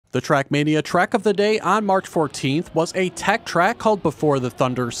The Trackmania Track of the day on March 14th was a tech track called Before the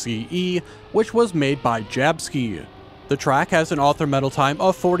Thunder CE, which was made by djabski. The track has an author medal time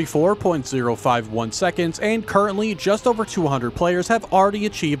of 44.051 seconds, and currently just over 200 players have already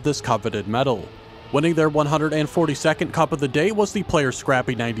achieved this coveted medal. Winning their 142nd cup of the day was the player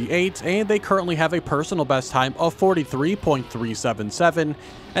Scrappy98, and they currently have a personal best time of 43.377,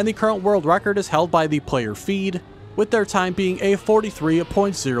 and the current world record is held by the player Feed, with their time being a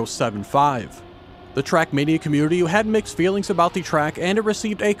 43.075. The Trackmania community had mixed feelings about the track, and it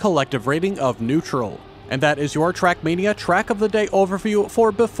received a collective rating of neutral. And that is your Trackmania Track of the Day overview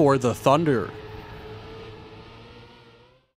for Before the Thunder.